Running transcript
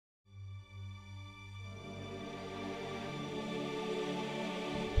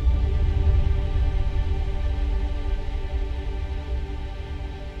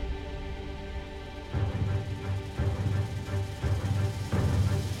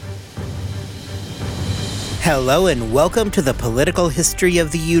Hello and welcome to the Political History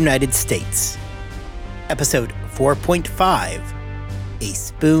of the United States. Episode 4.5, A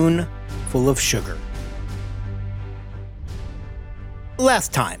Spoon Full of Sugar.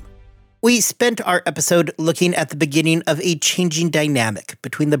 Last time, we spent our episode looking at the beginning of a changing dynamic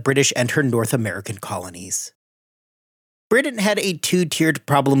between the British and her North American colonies. Britain had a two-tiered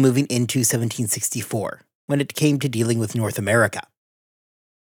problem moving into 1764 when it came to dealing with North America.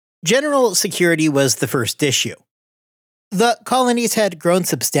 General security was the first issue. The colonies had grown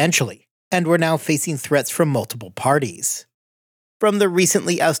substantially and were now facing threats from multiple parties. From the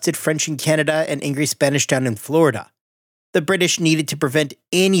recently ousted French in Canada and angry Spanish down in Florida, the British needed to prevent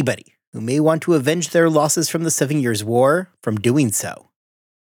anybody who may want to avenge their losses from the 7 Years' War from doing so.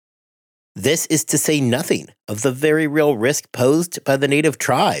 This is to say nothing of the very real risk posed by the native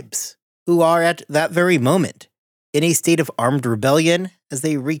tribes, who are at that very moment in a state of armed rebellion as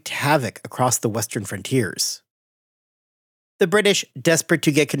they wreaked havoc across the western frontiers. The British, desperate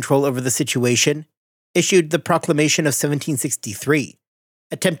to get control over the situation, issued the Proclamation of 1763,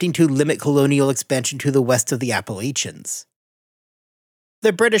 attempting to limit colonial expansion to the west of the Appalachians.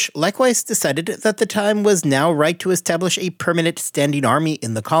 The British likewise decided that the time was now right to establish a permanent standing army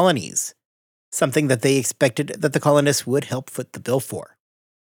in the colonies, something that they expected that the colonists would help foot the bill for.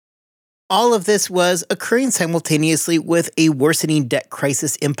 All of this was occurring simultaneously with a worsening debt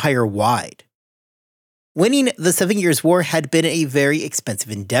crisis empire-wide. Winning the 7 Years' War had been a very expensive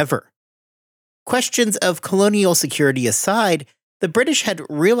endeavor. Questions of colonial security aside, the British had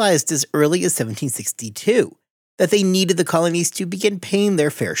realized as early as 1762 that they needed the colonies to begin paying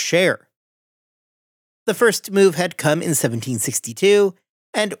their fair share. The first move had come in 1762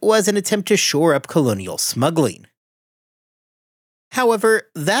 and was an attempt to shore up colonial smuggling. However,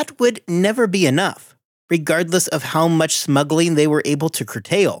 that would never be enough, regardless of how much smuggling they were able to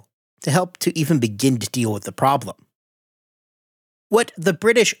curtail to help to even begin to deal with the problem. What the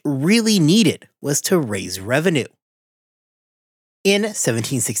British really needed was to raise revenue. In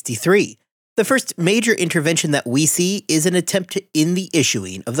 1763, the first major intervention that we see is an attempt to end the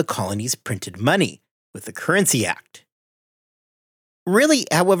issuing of the colonies' printed money with the Currency Act. Really,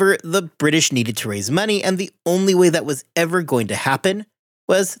 however, the British needed to raise money, and the only way that was ever going to happen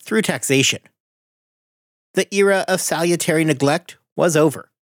was through taxation. The era of salutary neglect was over.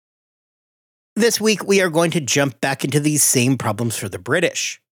 This week, we are going to jump back into these same problems for the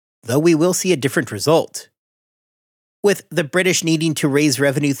British, though we will see a different result. With the British needing to raise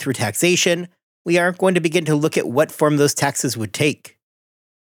revenue through taxation, we are going to begin to look at what form those taxes would take.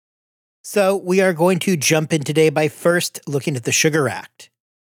 So we are going to jump in today by first looking at the Sugar Act.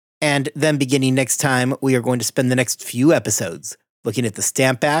 And then beginning next time, we are going to spend the next few episodes looking at the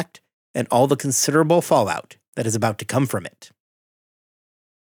Stamp Act and all the considerable fallout that is about to come from it.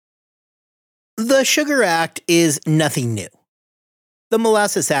 The Sugar Act is nothing new. The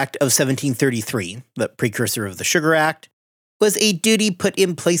Molasses Act of 1733, the precursor of the Sugar Act, was a duty put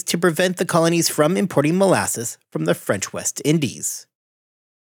in place to prevent the colonies from importing molasses from the French West Indies.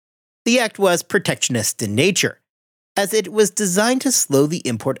 The act was protectionist in nature, as it was designed to slow the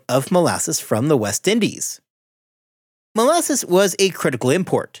import of molasses from the West Indies. Molasses was a critical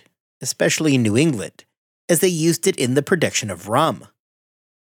import, especially in New England, as they used it in the production of rum.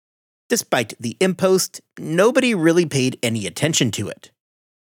 Despite the impost, nobody really paid any attention to it.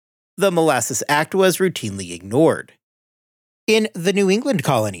 The Molasses Act was routinely ignored. In the New England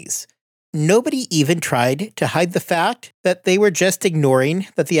colonies, nobody even tried to hide the fact that they were just ignoring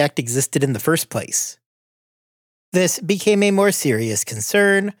that the act existed in the first place. This became a more serious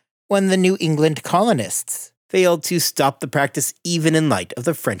concern when the New England colonists failed to stop the practice even in light of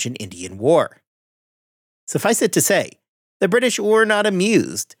the French and Indian War. Suffice it to say, the British were not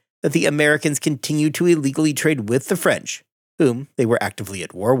amused that the Americans continued to illegally trade with the French, whom they were actively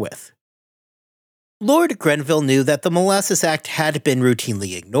at war with. Lord Grenville knew that the Molasses Act had been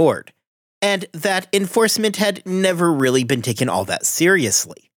routinely ignored, and that enforcement had never really been taken all that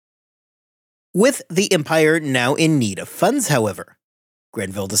seriously. With the empire now in need of funds, however,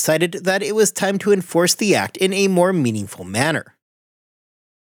 Grenville decided that it was time to enforce the act in a more meaningful manner.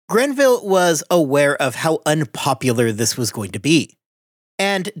 Grenville was aware of how unpopular this was going to be,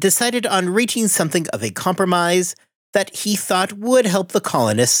 and decided on reaching something of a compromise that he thought would help the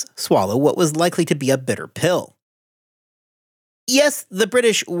colonists swallow what was likely to be a bitter pill. Yes, the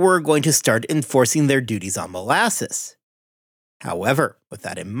British were going to start enforcing their duties on molasses. However, with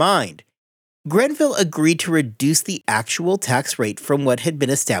that in mind, Grenville agreed to reduce the actual tax rate from what had been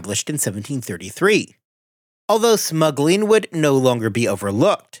established in 1733. Although smuggling would no longer be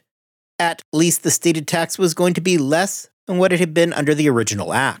overlooked, at least the stated tax was going to be less than what it had been under the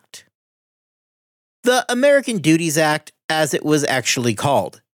original act. The American Duties Act, as it was actually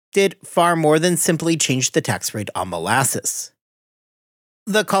called, did far more than simply change the tax rate on molasses.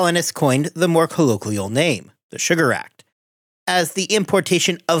 The colonists coined the more colloquial name, the Sugar Act, as the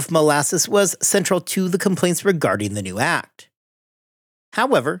importation of molasses was central to the complaints regarding the new act.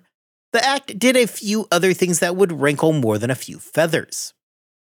 However, the act did a few other things that would rankle more than a few feathers.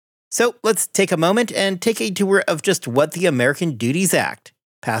 So let's take a moment and take a tour of just what the American Duties Act,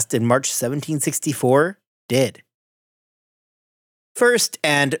 passed in March 1764, did. First,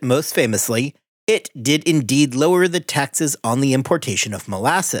 and most famously, it did indeed lower the taxes on the importation of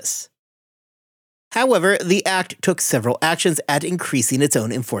molasses. However, the act took several actions at increasing its own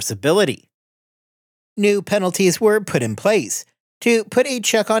enforceability. New penalties were put in place to put a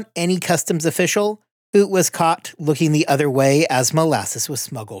check on any customs official who was caught looking the other way as molasses was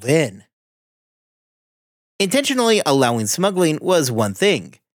smuggled in. Intentionally allowing smuggling was one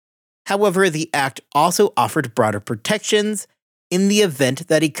thing. However, the act also offered broader protections in the event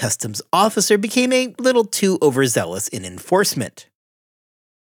that a customs officer became a little too overzealous in enforcement.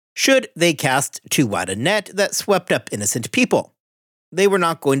 Should they cast too wide a net that swept up innocent people, they were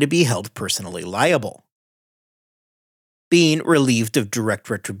not going to be held personally liable. Being relieved of direct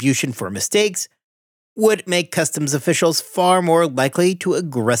retribution for mistakes would make customs officials far more likely to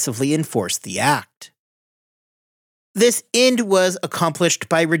aggressively enforce the act. This end was accomplished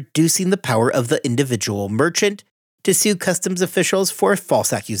by reducing the power of the individual merchant to sue customs officials for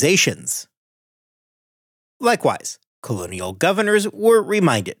false accusations. Likewise, colonial governors were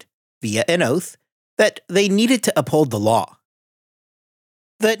reminded, via an oath, that they needed to uphold the law.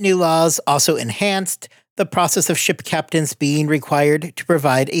 The new laws also enhanced the process of ship captains being required to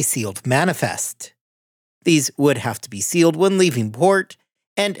provide a sealed manifest. These would have to be sealed when leaving port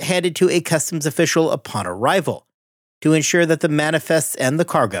and handed to a customs official upon arrival to ensure that the manifests and the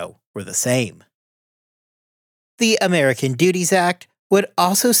cargo were the same. The American Duties Act would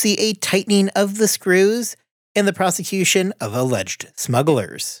also see a tightening of the screws in the prosecution of alleged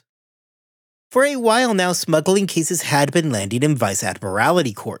smugglers. For a while now, smuggling cases had been landing in vice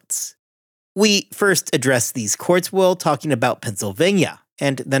admiralty courts. We first addressed these courts while talking about Pennsylvania,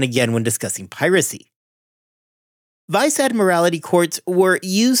 and then again when discussing piracy. Vice admiralty courts were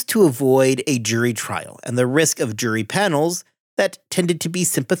used to avoid a jury trial and the risk of jury panels that tended to be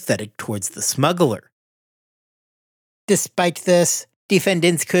sympathetic towards the smuggler. Despite this,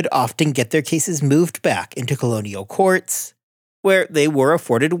 defendants could often get their cases moved back into colonial courts, where they were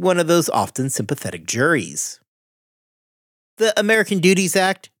afforded one of those often sympathetic juries. The American Duties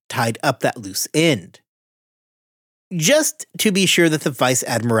Act tied up that loose end. Just to be sure that the vice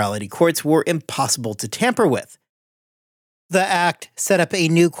admiralty courts were impossible to tamper with, the act set up a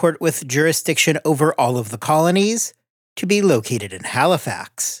new court with jurisdiction over all of the colonies to be located in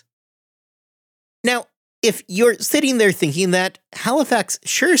Halifax. Now, if you're sitting there thinking that Halifax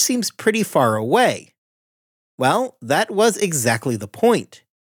sure seems pretty far away, well, that was exactly the point.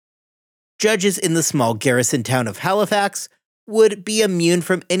 Judges in the small garrison town of Halifax would be immune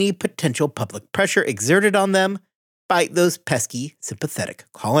from any potential public pressure exerted on them by those pesky, sympathetic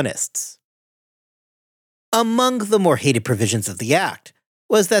colonists. Among the more hated provisions of the act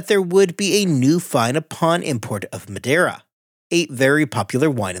was that there would be a new fine upon import of Madeira, a very popular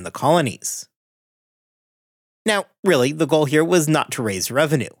wine in the colonies. Now, really, the goal here was not to raise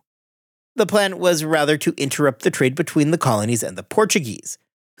revenue. The plan was rather to interrupt the trade between the colonies and the Portuguese,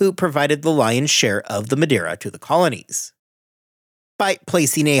 who provided the lion's share of the Madeira to the colonies. By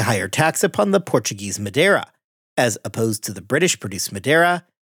placing a higher tax upon the Portuguese Madeira, as opposed to the British-produced Madeira,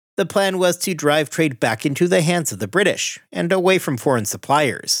 the plan was to drive trade back into the hands of the British and away from foreign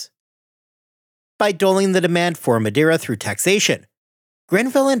suppliers. By doling the demand for Madeira through taxation,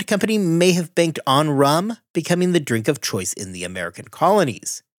 Grenville and Company may have banked on rum becoming the drink of choice in the American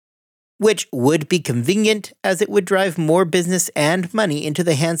colonies, which would be convenient as it would drive more business and money into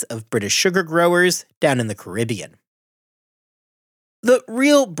the hands of British sugar growers down in the Caribbean. The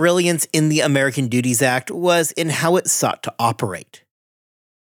real brilliance in the American Duties Act was in how it sought to operate.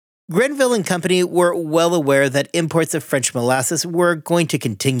 Grenville and Company were well aware that imports of French molasses were going to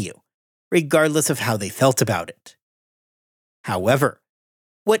continue, regardless of how they felt about it. However,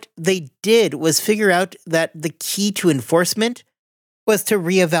 what they did was figure out that the key to enforcement was to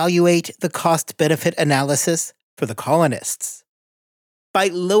reevaluate the cost-benefit analysis for the colonists. By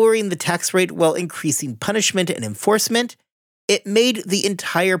lowering the tax rate while increasing punishment and enforcement, it made the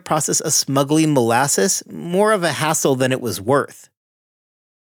entire process of smuggling molasses more of a hassle than it was worth.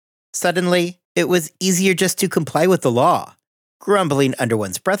 Suddenly, it was easier just to comply with the law, grumbling under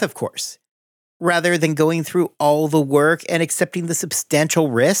one's breath, of course, rather than going through all the work and accepting the substantial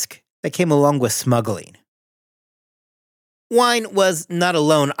risk that came along with smuggling. Wine was not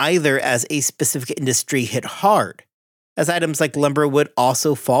alone either, as a specific industry hit hard, as items like lumber would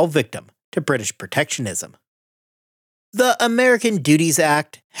also fall victim to British protectionism. The American Duties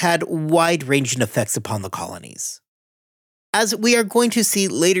Act had wide-ranging effects upon the colonies. As we are going to see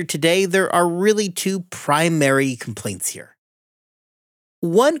later today, there are really two primary complaints here.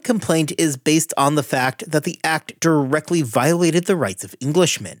 One complaint is based on the fact that the act directly violated the rights of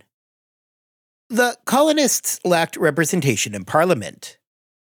Englishmen. The colonists lacked representation in Parliament,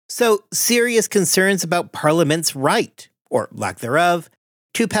 so serious concerns about Parliament's right, or lack thereof,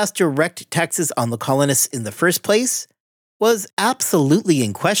 to pass direct taxes on the colonists in the first place was absolutely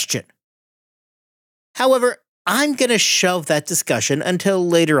in question. However, I'm going to shelve that discussion until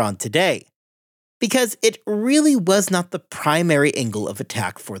later on today, because it really was not the primary angle of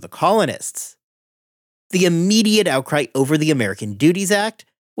attack for the colonists. The immediate outcry over the American Duties Act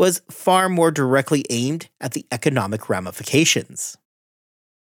was far more directly aimed at the economic ramifications.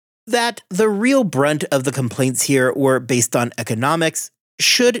 That the real brunt of the complaints here were based on economics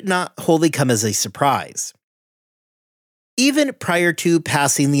should not wholly come as a surprise. Even prior to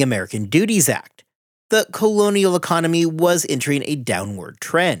passing the American Duties Act, the colonial economy was entering a downward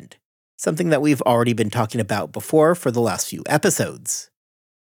trend, something that we've already been talking about before for the last few episodes.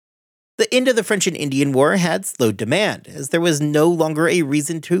 The end of the French and Indian War had slowed demand, as there was no longer a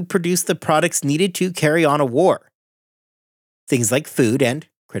reason to produce the products needed to carry on a war. Things like food and,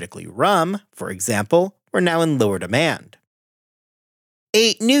 critically, rum, for example, were now in lower demand.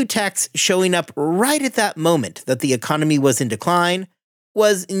 A new tax showing up right at that moment that the economy was in decline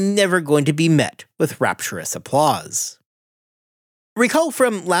was never going to be met with rapturous applause. Recall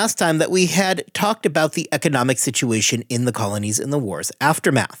from last time that we had talked about the economic situation in the colonies in the war's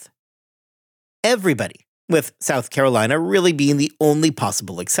aftermath. Everybody, with South Carolina really being the only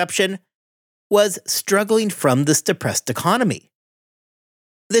possible exception, was struggling from this depressed economy.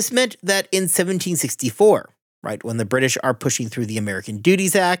 This meant that in 1764, right when the British are pushing through the American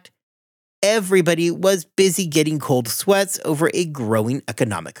Duties Act, everybody was busy getting cold sweats over a growing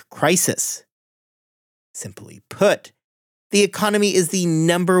economic crisis. Simply put, the economy is the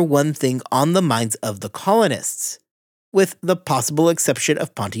number one thing on the minds of the colonists, with the possible exception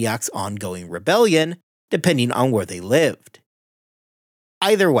of Pontiac's ongoing rebellion, depending on where they lived.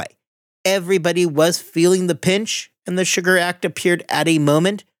 Either way, everybody was feeling the pinch, and the Sugar Act appeared at a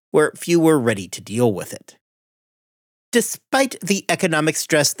moment where few were ready to deal with it. Despite the economic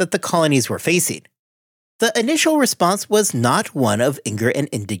stress that the colonies were facing, the initial response was not one of anger and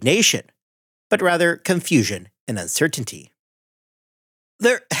indignation, but rather confusion and uncertainty.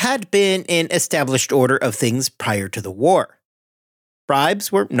 There had been an established order of things prior to the war.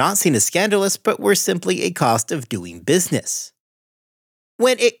 Bribes were not seen as scandalous, but were simply a cost of doing business.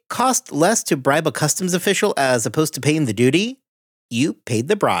 When it cost less to bribe a customs official as opposed to paying the duty, you paid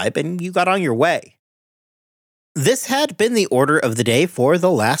the bribe and you got on your way. This had been the order of the day for the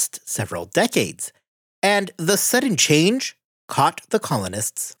last several decades, and the sudden change caught the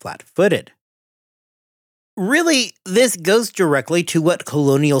colonists flat-footed. Really, this goes directly to what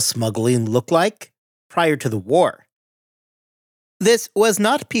colonial smuggling looked like prior to the war. This was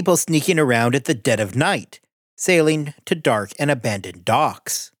not people sneaking around at the dead of night, sailing to dark and abandoned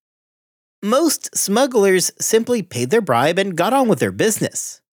docks. Most smugglers simply paid their bribe and got on with their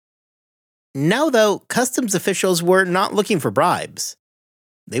business. Now, though, customs officials were not looking for bribes.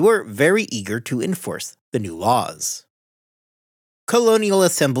 They were very eager to enforce the new laws. Colonial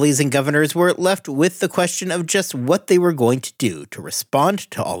assemblies and governors were left with the question of just what they were going to do to respond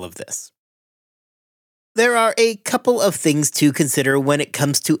to all of this. There are a couple of things to consider when it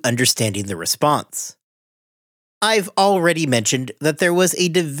comes to understanding the response. I've already mentioned that there was a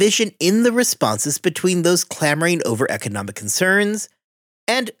division in the responses between those clamoring over economic concerns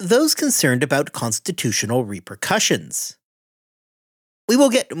and those concerned about constitutional repercussions. We will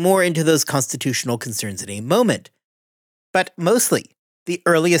get more into those constitutional concerns in a moment, but mostly, the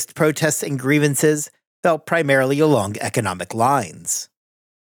earliest protests and grievances fell primarily along economic lines.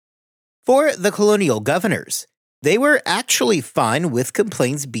 For the colonial governors, they were actually fine with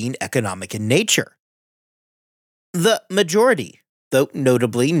complaints being economic in nature. The majority, though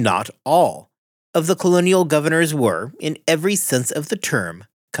notably not all, of the colonial governors were, in every sense of the term,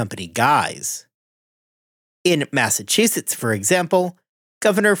 company guys. In Massachusetts, for example,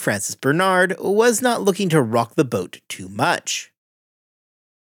 Governor Francis Bernard was not looking to rock the boat too much.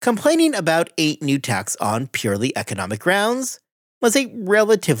 Complaining about a new tax on purely economic grounds was a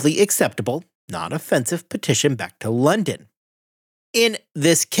relatively acceptable, non-offensive petition back to London. In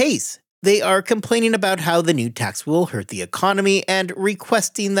this case, They are complaining about how the new tax will hurt the economy and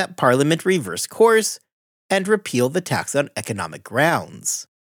requesting that Parliament reverse course and repeal the tax on economic grounds.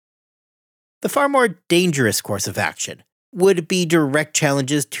 The far more dangerous course of action would be direct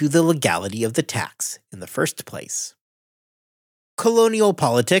challenges to the legality of the tax in the first place. Colonial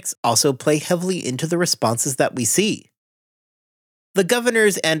politics also play heavily into the responses that we see. The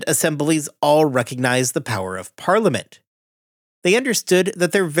governors and assemblies all recognized the power of Parliament. They understood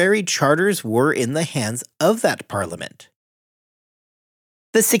that their very charters were in the hands of that Parliament.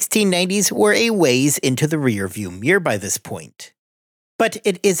 The 1690s were a ways into the rearview mirror by this point. But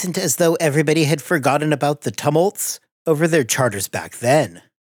it isn't as though everybody had forgotten about the tumults over their charters back then.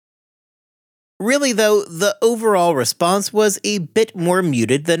 Really, though, the overall response was a bit more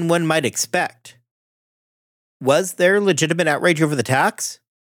muted than one might expect. Was there legitimate outrage over the tax?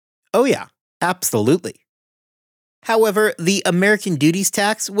 Oh yeah, absolutely. However, the American duties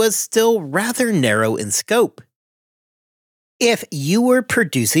tax was still rather narrow in scope. If you were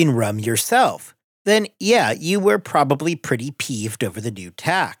producing rum yourself, then yeah, you were probably pretty peeved over the new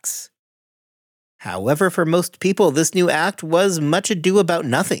tax. However, for most people, this new act was much ado about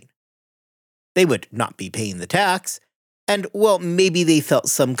nothing. They would not be paying the tax, and well, maybe they felt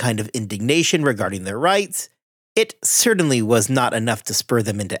some kind of indignation regarding their rights. It certainly was not enough to spur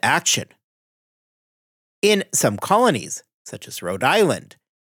them into action. In some colonies, such as Rhode Island,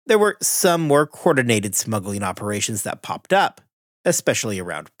 there were some more coordinated smuggling operations that popped up, especially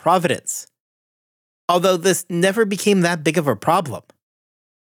around Providence. Although this never became that big of a problem.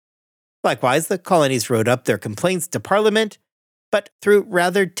 Likewise, the colonies wrote up their complaints to Parliament, but through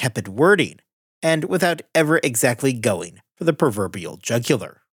rather tepid wording, and without ever exactly going for the proverbial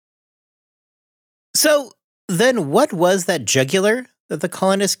jugular. So, then what was that jugular that the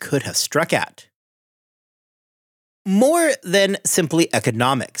colonists could have struck at? More than simply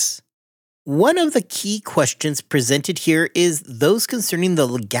economics. One of the key questions presented here is those concerning the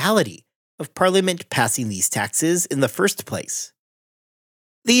legality of Parliament passing these taxes in the first place.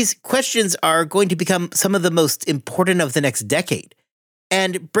 These questions are going to become some of the most important of the next decade,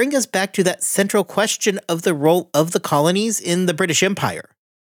 and bring us back to that central question of the role of the colonies in the British Empire.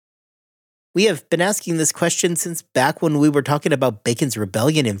 We have been asking this question since back when we were talking about Bacon's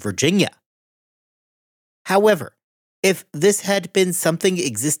Rebellion in Virginia. However, if this had been something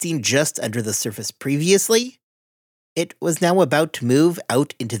existing just under the surface previously, it was now about to move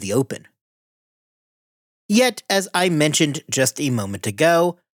out into the open. Yet, as I mentioned just a moment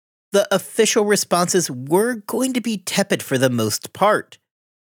ago, the official responses were going to be tepid for the most part,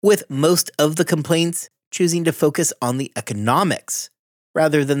 with most of the complaints choosing to focus on the economics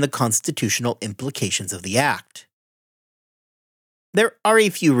rather than the constitutional implications of the act. There are a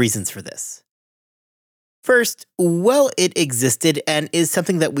few reasons for this. First, while it existed and is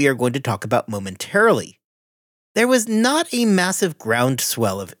something that we are going to talk about momentarily, there was not a massive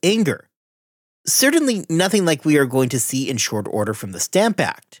groundswell of anger. Certainly nothing like we are going to see in short order from the Stamp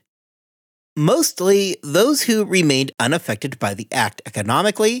Act. Mostly, those who remained unaffected by the act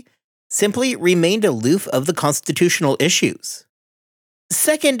economically simply remained aloof of the constitutional issues.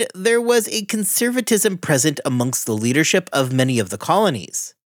 Second, there was a conservatism present amongst the leadership of many of the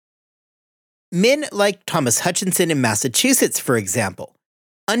colonies. Men like Thomas Hutchinson in Massachusetts, for example,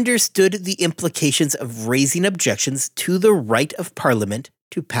 understood the implications of raising objections to the right of Parliament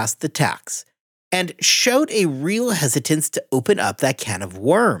to pass the tax, and showed a real hesitance to open up that can of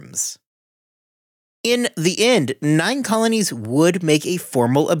worms. In the end, 9 colonies would make a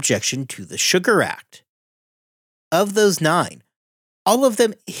formal objection to the Sugar Act. Of those 9, all of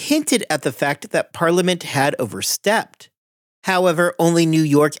them hinted at the fact that Parliament had overstepped. However, only New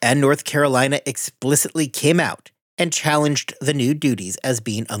York and North Carolina explicitly came out and challenged the new duties as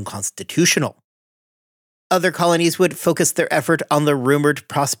being unconstitutional. Other colonies would focus their effort on the rumored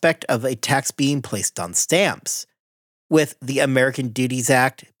prospect of a tax being placed on stamps, with the American Duties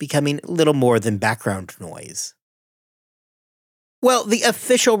Act becoming little more than background noise. Well, the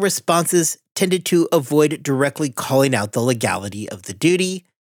official responses tended to avoid directly calling out the legality of the duty.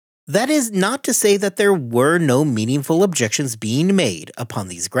 That is not to say that there were no meaningful objections being made upon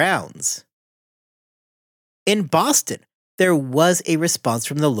these grounds. In Boston, there was a response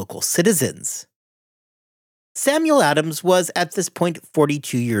from the local citizens. Samuel Adams was at this point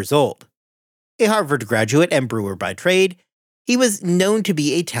 42 years old. A Harvard graduate and brewer by trade, he was known to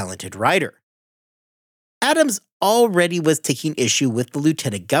be a talented writer. Adams already was taking issue with the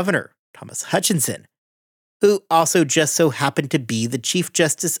lieutenant governor, Thomas Hutchinson, who also just so happened to be the Chief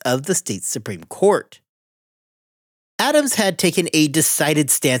Justice of the state's Supreme Court. Adams had taken a decided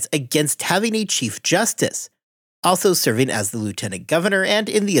stance against having a Chief Justice, also serving as the lieutenant governor and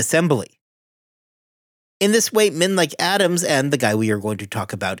in the assembly. In this way, men like Adams and the guy we are going to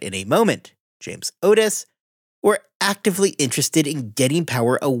talk about in a moment, James Otis, were actively interested in getting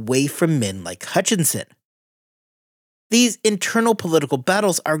power away from men like Hutchinson. These internal political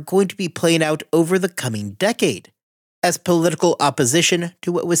battles are going to be playing out over the coming decade, as political opposition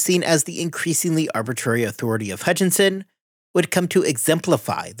to what was seen as the increasingly arbitrary authority of Hutchinson would come to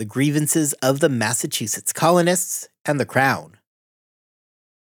exemplify the grievances of the Massachusetts colonists and the Crown.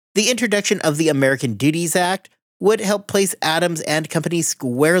 The introduction of the American Duties Act would help place Adams and company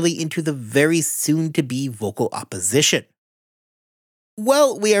squarely into the very soon-to-be vocal opposition.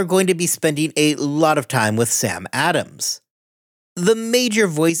 Well, we are going to be spending a lot of time with Sam Adams. The major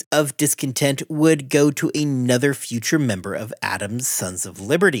voice of discontent would go to another future member of Adams' Sons of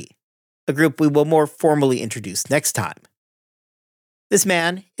Liberty, a group we will more formally introduce next time. This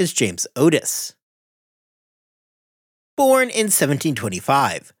man is James Otis. Born in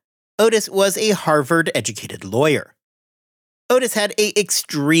 1725, Otis was a Harvard-educated lawyer. Otis had an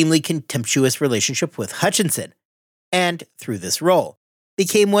extremely contemptuous relationship with Hutchinson, and through this role,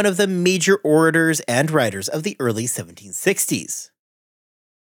 became one of the major orators and writers of the early 1760s.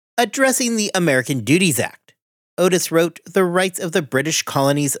 Addressing the American Duties Act, Otis wrote the rights of the British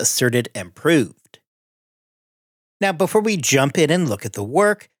colonies asserted and proved. Now, before we jump in and look at the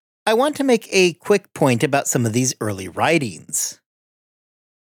work, I want to make a quick point about some of these early writings.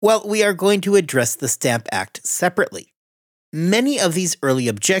 Well, we are going to address the Stamp Act separately. Many of these early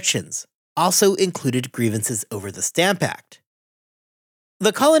objections also included grievances over the Stamp Act.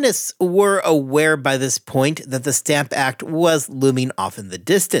 The colonists were aware by this point that the Stamp Act was looming off in the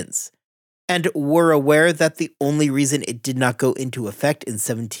distance, and were aware that the only reason it did not go into effect in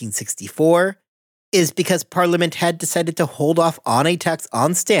 1764 is because Parliament had decided to hold off on a tax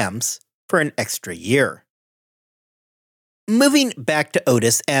on stamps for an extra year. Moving back to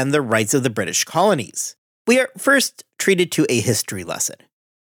Otis and the rights of the British colonies, we are first treated to a history lesson.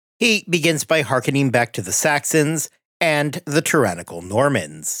 He begins by hearkening back to the Saxons and the tyrannical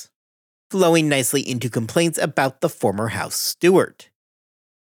Normans, flowing nicely into complaints about the former House Stuart.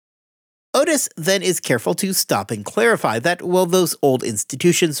 Otis then is careful to stop and clarify that while those old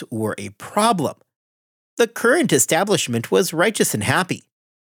institutions were a problem, the current establishment was righteous and happy.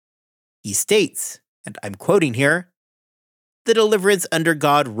 He states, and I'm quoting here, "The deliverance under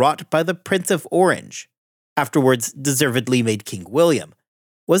God wrought by the Prince of Orange, afterwards deservedly made King William,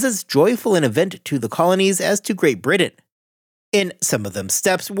 was as joyful an event to the colonies as to Great Britain. In some of them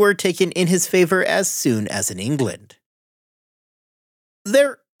steps were taken in his favor as soon as in England."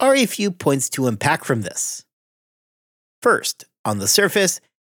 There are a few points to unpack from this. First, on the surface,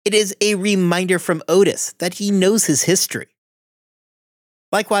 it is a reminder from Otis that he knows his history.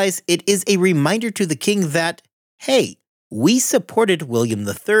 Likewise, it is a reminder to the king that, hey, we supported William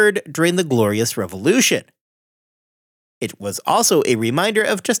III during the Glorious Revolution. It was also a reminder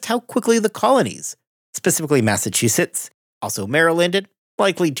of just how quickly the colonies, specifically Massachusetts, also Maryland, and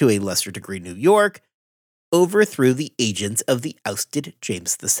likely to a lesser degree New York, overthrew the agents of the ousted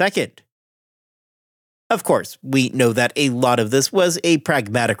James II. Of course, we know that a lot of this was a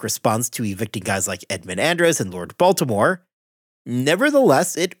pragmatic response to evicting guys like Edmund Andros and Lord Baltimore.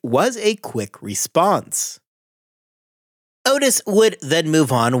 Nevertheless, it was a quick response. Otis would then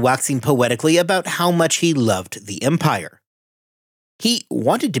move on, waxing poetically about how much he loved the empire. He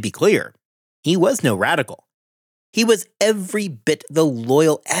wanted to be clear. He was no radical. He was every bit the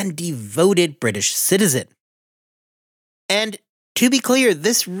loyal and devoted British citizen. And to be clear,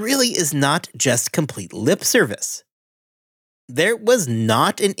 this really is not just complete lip service. There was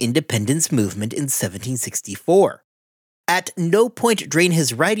not an independence movement in 1764. At no point during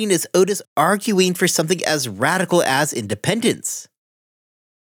his writing is Otis arguing for something as radical as independence.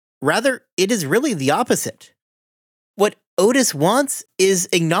 Rather, it is really the opposite. What Otis wants is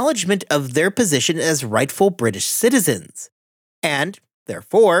acknowledgement of their position as rightful British citizens, and,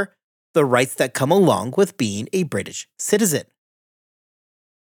 therefore, the rights that come along with being a British citizen.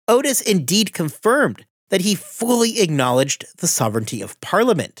 Otis indeed confirmed that he fully acknowledged the sovereignty of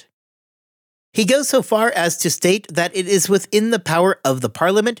Parliament. He goes so far as to state that it is within the power of the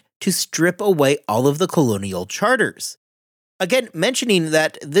Parliament to strip away all of the colonial charters. Again, mentioning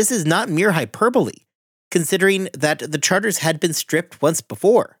that this is not mere hyperbole, considering that the charters had been stripped once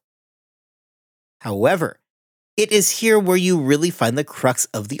before. However, it is here where you really find the crux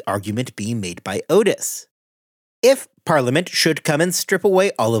of the argument being made by Otis. If Parliament should come and strip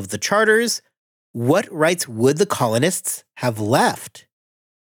away all of the charters, what rights would the colonists have left?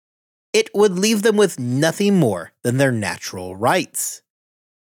 It would leave them with nothing more than their natural rights.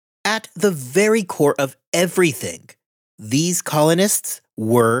 At the very core of everything, these colonists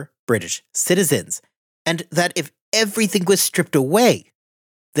were British citizens, and that if everything was stripped away,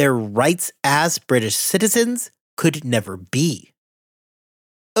 their rights as British citizens could never be.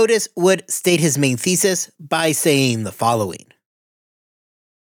 Otis would state his main thesis by saying the following: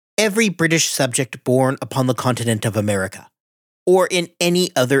 every British subject born upon the continent of America, or in any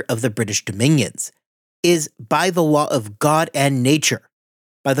other of the British dominions, is by the law of God and nature,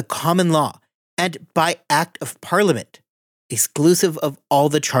 by the common law, and by Act of Parliament, exclusive of all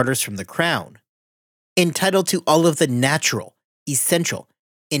the charters from the Crown, entitled to all of the natural, essential,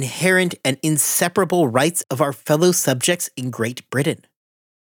 inherent, and inseparable rights of our fellow subjects in Great Britain.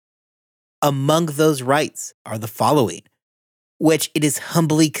 Among those rights are the following, which it is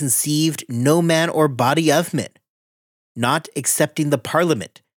humbly conceived no man or body of men, not excepting the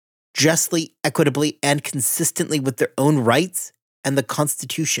Parliament, justly, equitably, and consistently with their own rights and the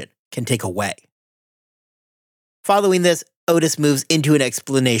Constitution, can take away. Following this, Otis moves into an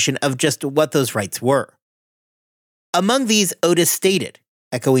explanation of just what those rights were. Among these, Otis stated,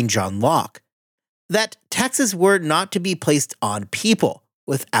 echoing John Locke, that taxes were not to be placed on people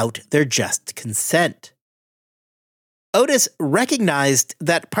without their just consent. Otis recognized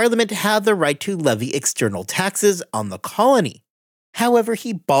that Parliament had the right to levy external taxes on the colony. However,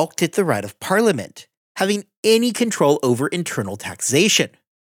 he balked at the right of Parliament having any control over internal taxation.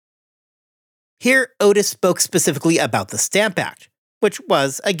 Here, Otis spoke specifically about the Stamp Act, which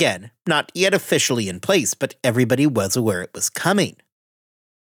was, again, not yet officially in place, but everybody was aware it was coming.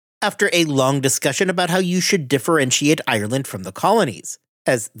 After a long discussion about how you should differentiate Ireland from the colonies,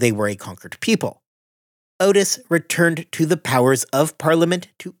 as they were a conquered people, Otis returned to the powers of Parliament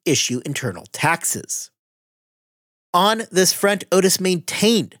to issue internal taxes. On this front, Otis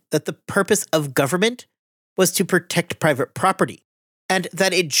maintained that the purpose of government was to protect private property, and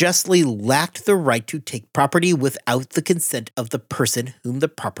that it justly lacked the right to take property without the consent of the person whom the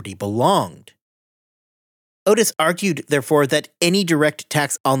property belonged. Otis argued, therefore, that any direct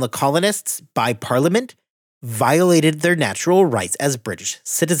tax on the colonists by Parliament violated their natural rights as British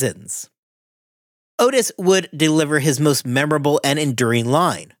citizens. Otis would deliver his most memorable and enduring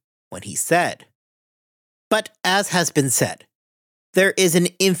line when he said, "But as has been said, there is an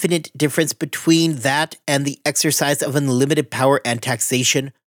infinite difference between that and the exercise of unlimited power and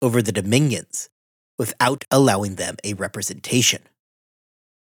taxation over the dominions, without allowing them a representation."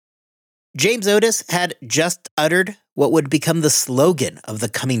 James Otis had just uttered what would become the slogan of the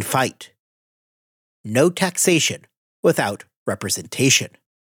coming fight: no taxation without representation.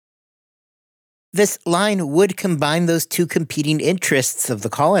 This line would combine those two competing interests of the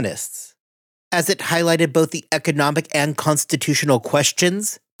colonists, as it highlighted both the economic and constitutional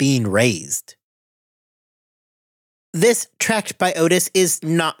questions being raised. This tract by Otis is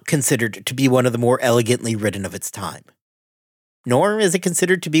not considered to be one of the more elegantly written of its time, nor is it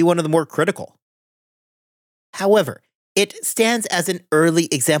considered to be one of the more critical. However, it stands as an early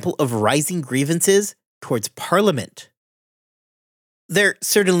example of rising grievances towards Parliament. There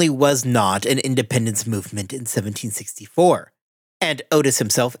certainly was not an independence movement in 1764, and Otis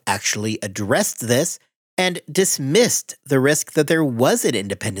himself actually addressed this and dismissed the risk that there was an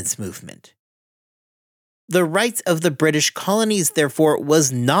independence movement. The rights of the British colonies, therefore,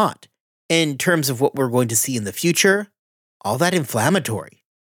 was not, in terms of what we're going to see in the future, all that inflammatory.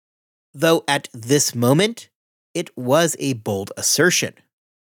 Though at this moment, it was a bold assertion.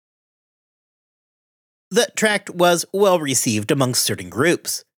 The tract was well received amongst certain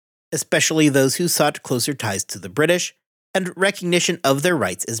groups, especially those who sought closer ties to the British and recognition of their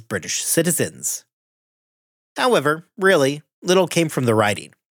rights as British citizens. However, really, little came from the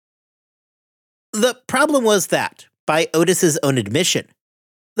writing. The problem was that, by Otis's own admission,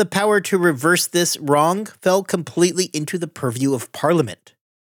 the power to reverse this wrong fell completely into the purview of Parliament.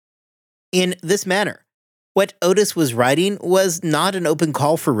 In this manner, what Otis was writing was not an open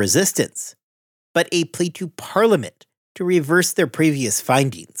call for resistance, but a plea to Parliament to reverse their previous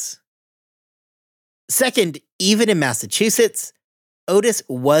findings. Second, even in Massachusetts, Otis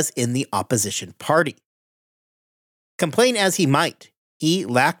was in the opposition party. Complain as he might, he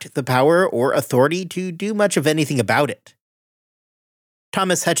lacked the power or authority to do much of anything about it.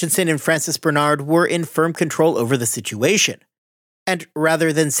 Thomas Hutchinson and Francis Bernard were in firm control over the situation, and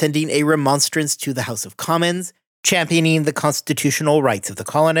rather than sending a remonstrance to the House of Commons, championing the constitutional rights of the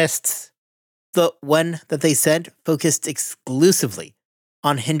colonists, the one that they sent focused exclusively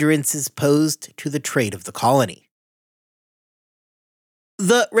on hindrances posed to the trade of the colony.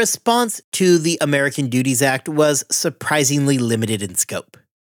 The response to the American Duties Act was surprisingly limited in scope.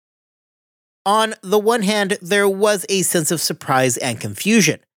 On the one hand, there was a sense of surprise and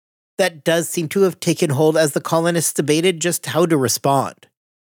confusion that does seem to have taken hold as the colonists debated just how to respond.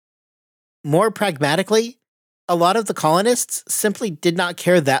 More pragmatically, a lot of the colonists simply did not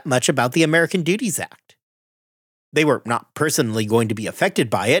care that much about the American Duties Act. They were not personally going to be affected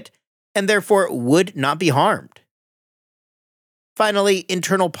by it, and therefore would not be harmed. Finally,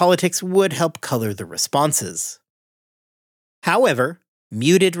 internal politics would help color the responses. However,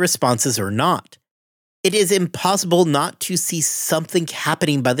 muted responses or not, it is impossible not to see something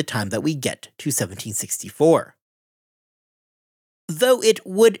happening by the time that we get to 1764. Though it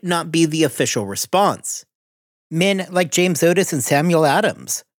would not be the official response, men like James Otis and Samuel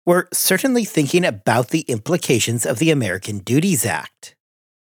Adams were certainly thinking about the implications of the American Duties Act.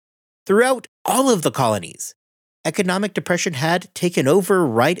 Throughout all of the colonies, economic depression had taken over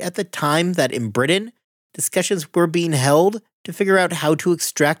right at the time that in Britain, discussions were being held to figure out how to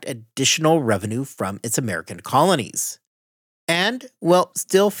extract additional revenue from its American colonies. And, while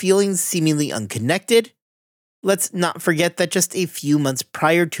still feeling seemingly unconnected, let's not forget that just a few months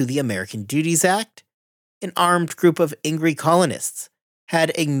prior to the American Duties Act, an armed group of angry colonists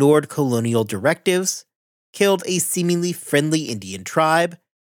had ignored colonial directives, killed a seemingly friendly Indian tribe,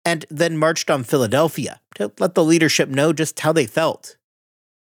 and then marched on Philadelphia to let the leadership know just how they felt.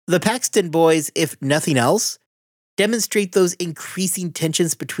 The Paxton Boys, if nothing else, demonstrate those increasing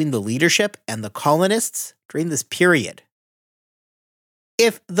tensions between the leadership and the colonists during this period.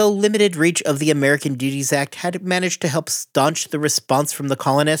 If the limited reach of the American Duties Act had managed to help staunch the response from the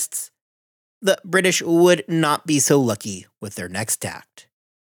colonists, the British would not be so lucky with their next act.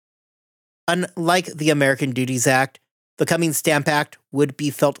 Unlike the American Duties Act, the coming Stamp Act would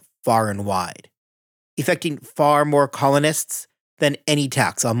be felt far and wide, affecting far more colonists than any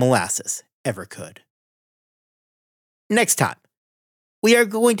tax on molasses ever could. Next time, we are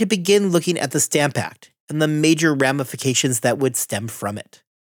going to begin looking at the Stamp Act and the major ramifications that would stem from it.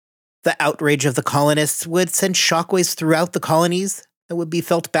 The outrage of the colonists would send shockwaves throughout the colonies that would be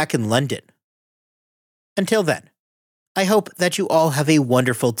felt back in London. Until then, I hope that you all have a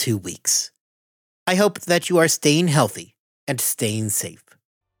wonderful 2 weeks. I hope that you are staying healthy and staying safe.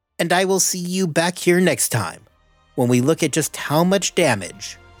 And I will see you back here next time when we look at just how much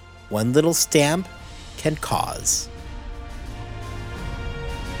damage one little stamp can cause.